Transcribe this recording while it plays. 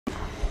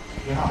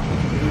你好，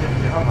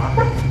你好吗？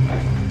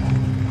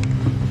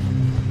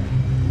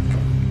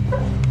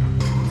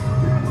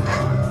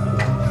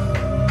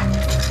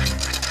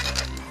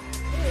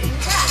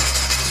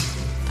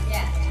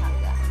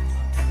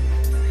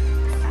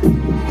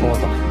跟我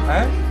走。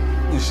哎，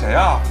你谁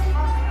啊？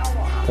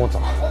跟我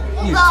走。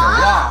你谁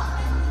呀？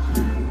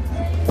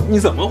你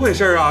怎么回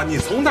事啊？你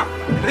从哪儿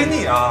来的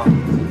你啊？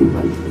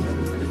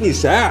你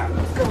谁？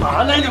干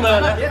嘛呢？你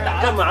们别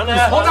打！干嘛呢？你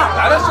从哪儿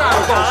来的？是还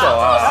动手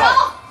啊？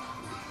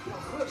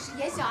我是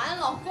严小安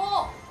老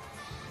公。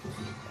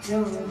祝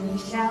你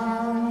生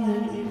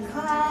日快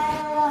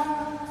乐，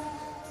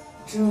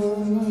祝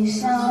你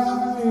生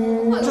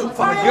日就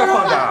放一个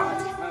放这儿。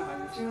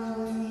祝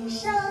你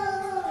生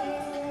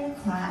日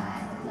快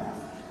乐，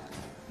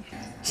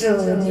祝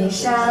你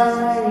生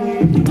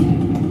日。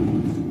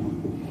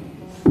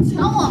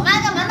抢我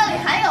麦干嘛？那里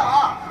还有。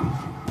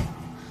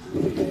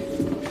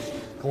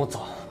跟我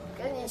走。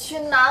跟你去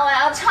哪？我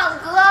要唱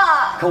歌。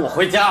跟我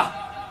回家。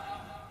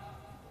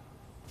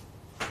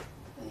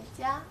回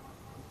家。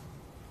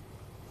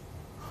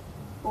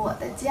我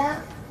的家。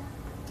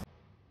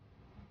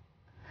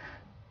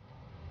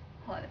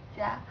我的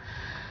家。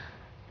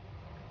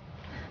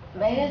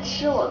没人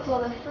吃我做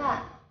的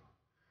饭。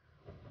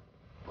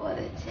我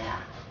的家。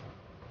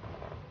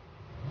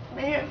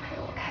没人陪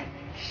我看电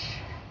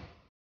视。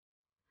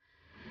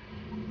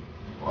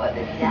我的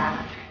家。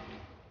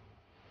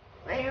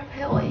没人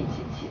陪我一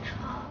起起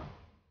床，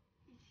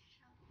一起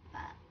上班。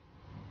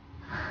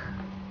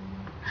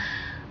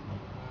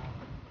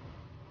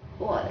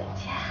我的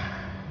家。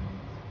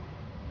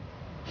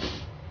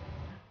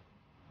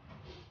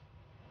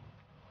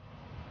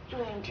祝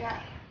愿站，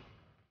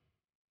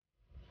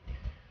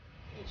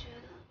你觉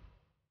得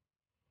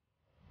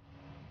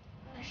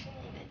那是你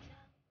的家？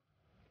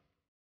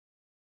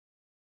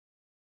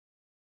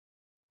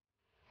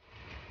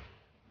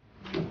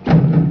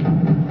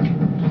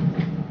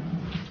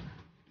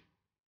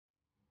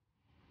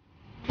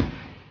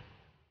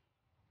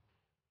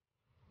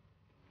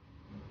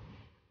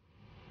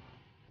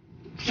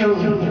祝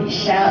你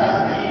生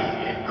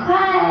日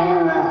快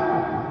乐，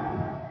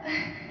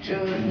祝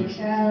你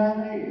生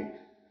日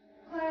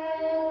快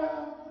乐，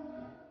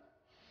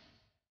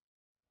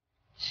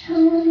祝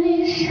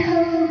你生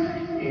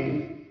日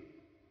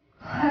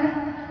快乐。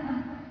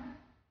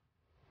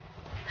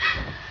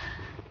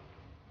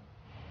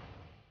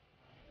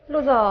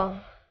陆总，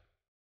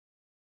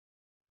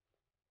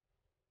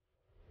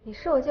你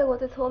是我见过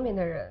最聪明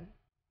的人，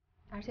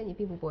而且你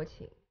并不薄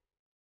情。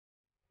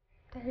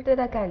但是对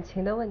待感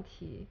情的问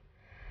题，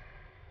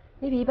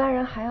你比一般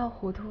人还要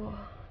糊涂。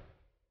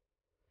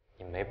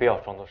你没必要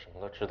装作什么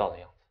都知道的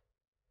样子。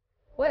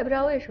我也不知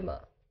道为什么，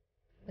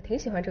我挺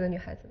喜欢这个女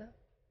孩子的。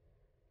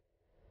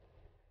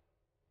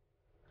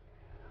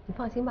你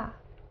放心吧，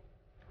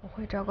我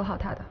会照顾好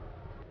她的。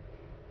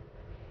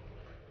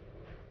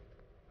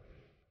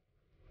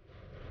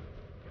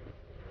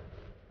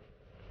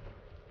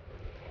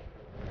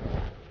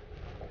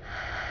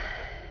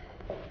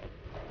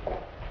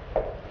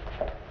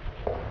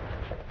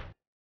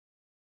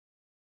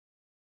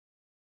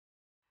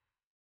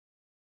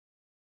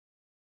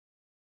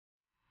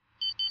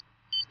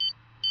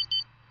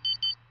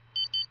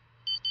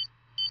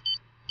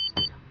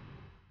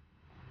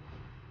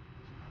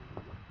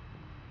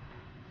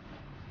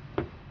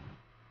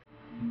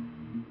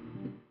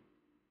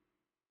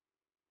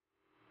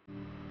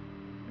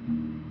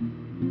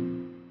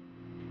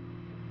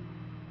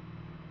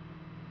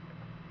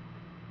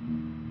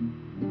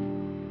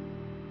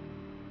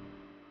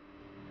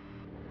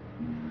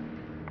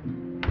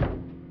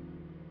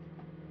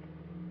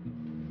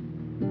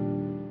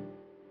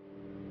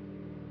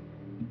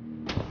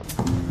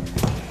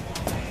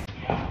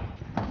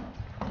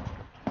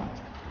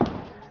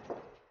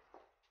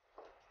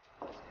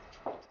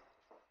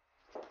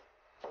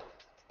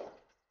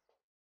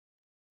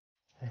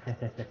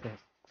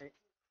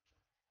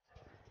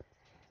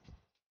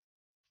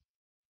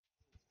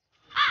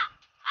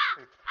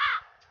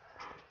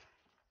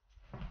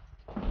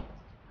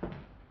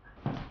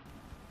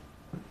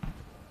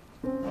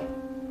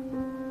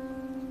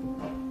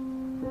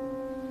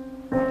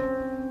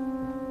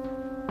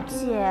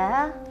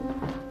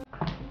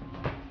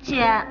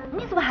姐，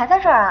你怎么还在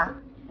这儿啊？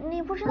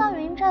你不知道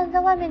云站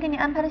在外面给你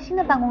安排了新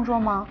的办公桌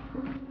吗？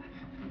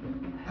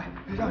哎，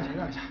让一下，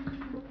让一下，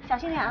小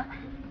心点啊！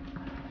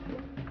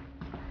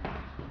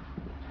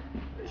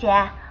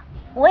姐，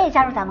我也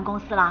加入咱们公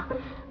司了，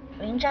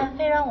云站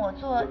非让我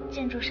做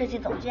建筑设计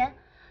总监。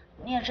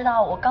你也知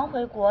道，我刚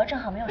回国，正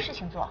好没有事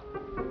情做。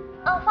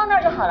放那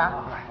儿就好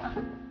了。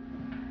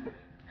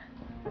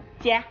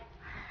姐，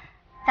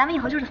咱们以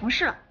后就是同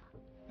事了，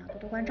你要多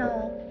多关照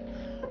哦。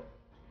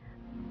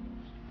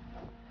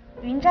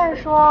云站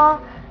说，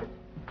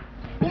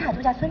滨海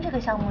度假村这个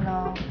项目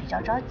呢比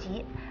较着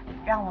急，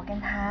让我跟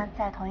他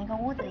在同一个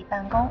屋子里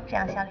办公，这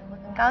样效率会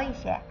更高一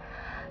些。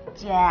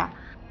姐，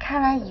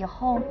看来以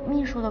后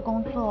秘书的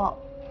工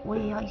作我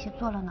也要一起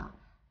做了呢，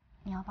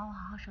你要帮我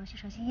好好熟悉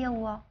熟悉业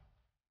务哦。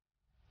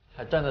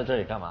还站在这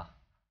里干嘛？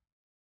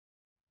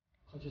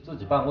快去自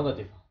己办公的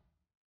地方。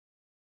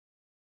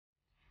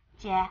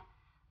姐，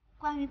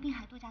关于滨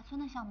海度假村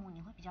的项目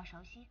你会比较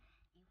熟悉，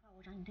一会儿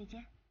我找你对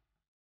接。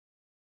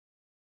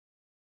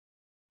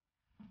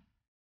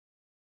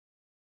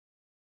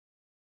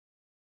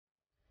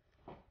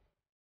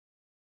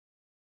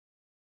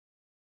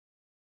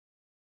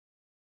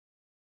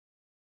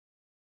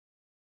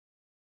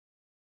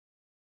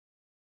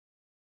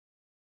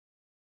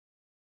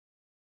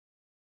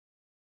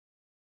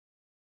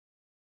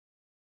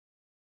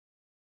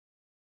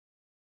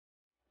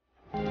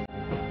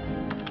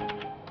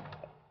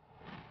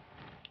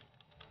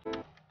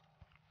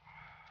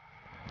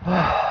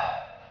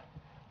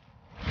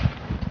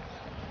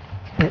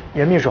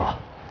严秘书，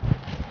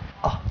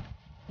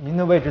您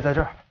的位置在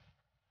这儿。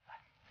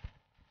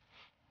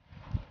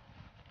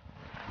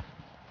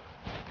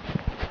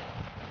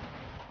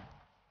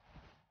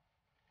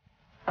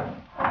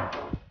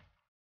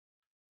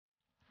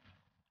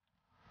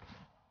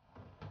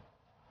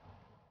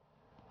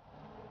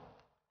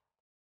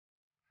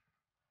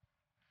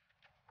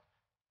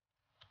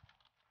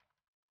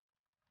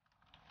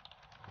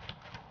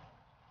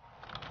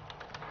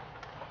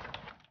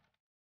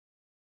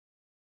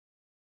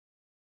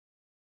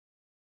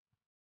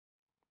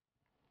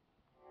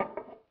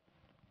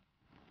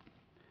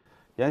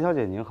严小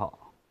姐您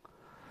好，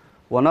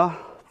我呢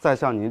再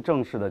向您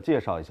正式的介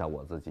绍一下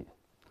我自己，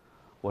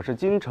我是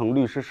金城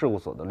律师事务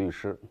所的律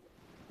师。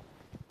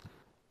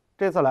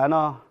这次来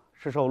呢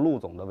是受陆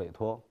总的委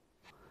托，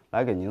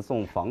来给您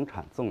送房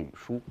产赠与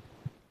书。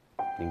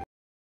您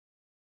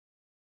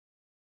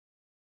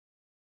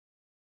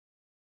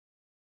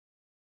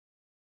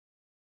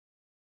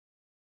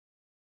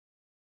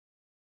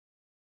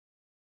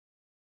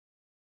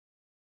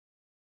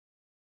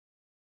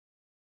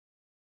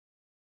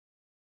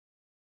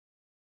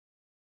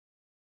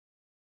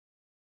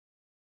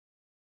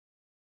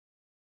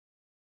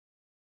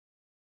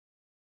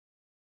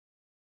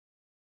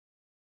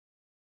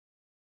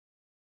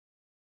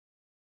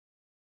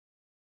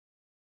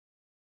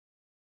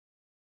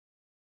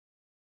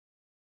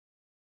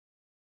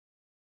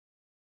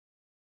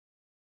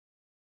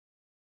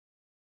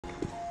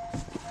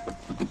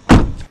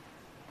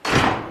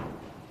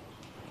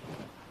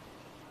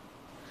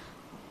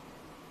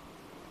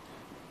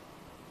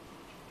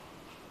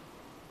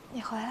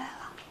你回来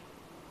了，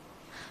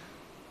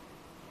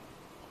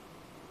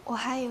我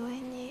还以为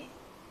你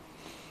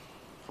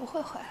不会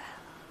回来了。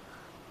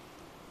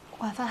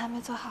晚饭还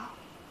没做好，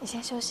你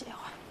先休息一会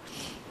儿。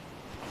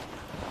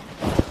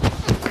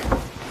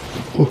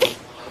不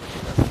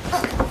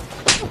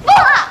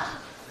了！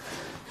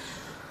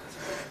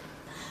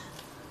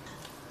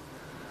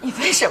你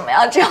为什么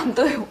要这样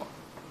对我？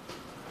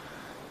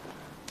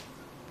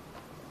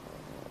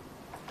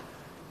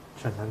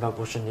这难道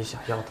不是你想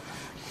要的吗？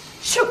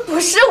这不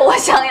是我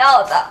想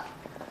要的。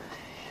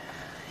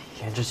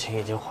严之晴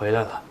已经回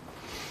来了，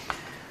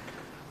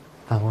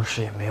办公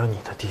室也没有你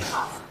的地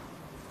方，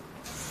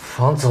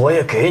房子我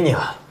也给你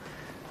了，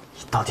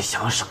你到底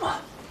想什么？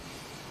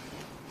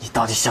你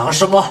到底想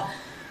什么？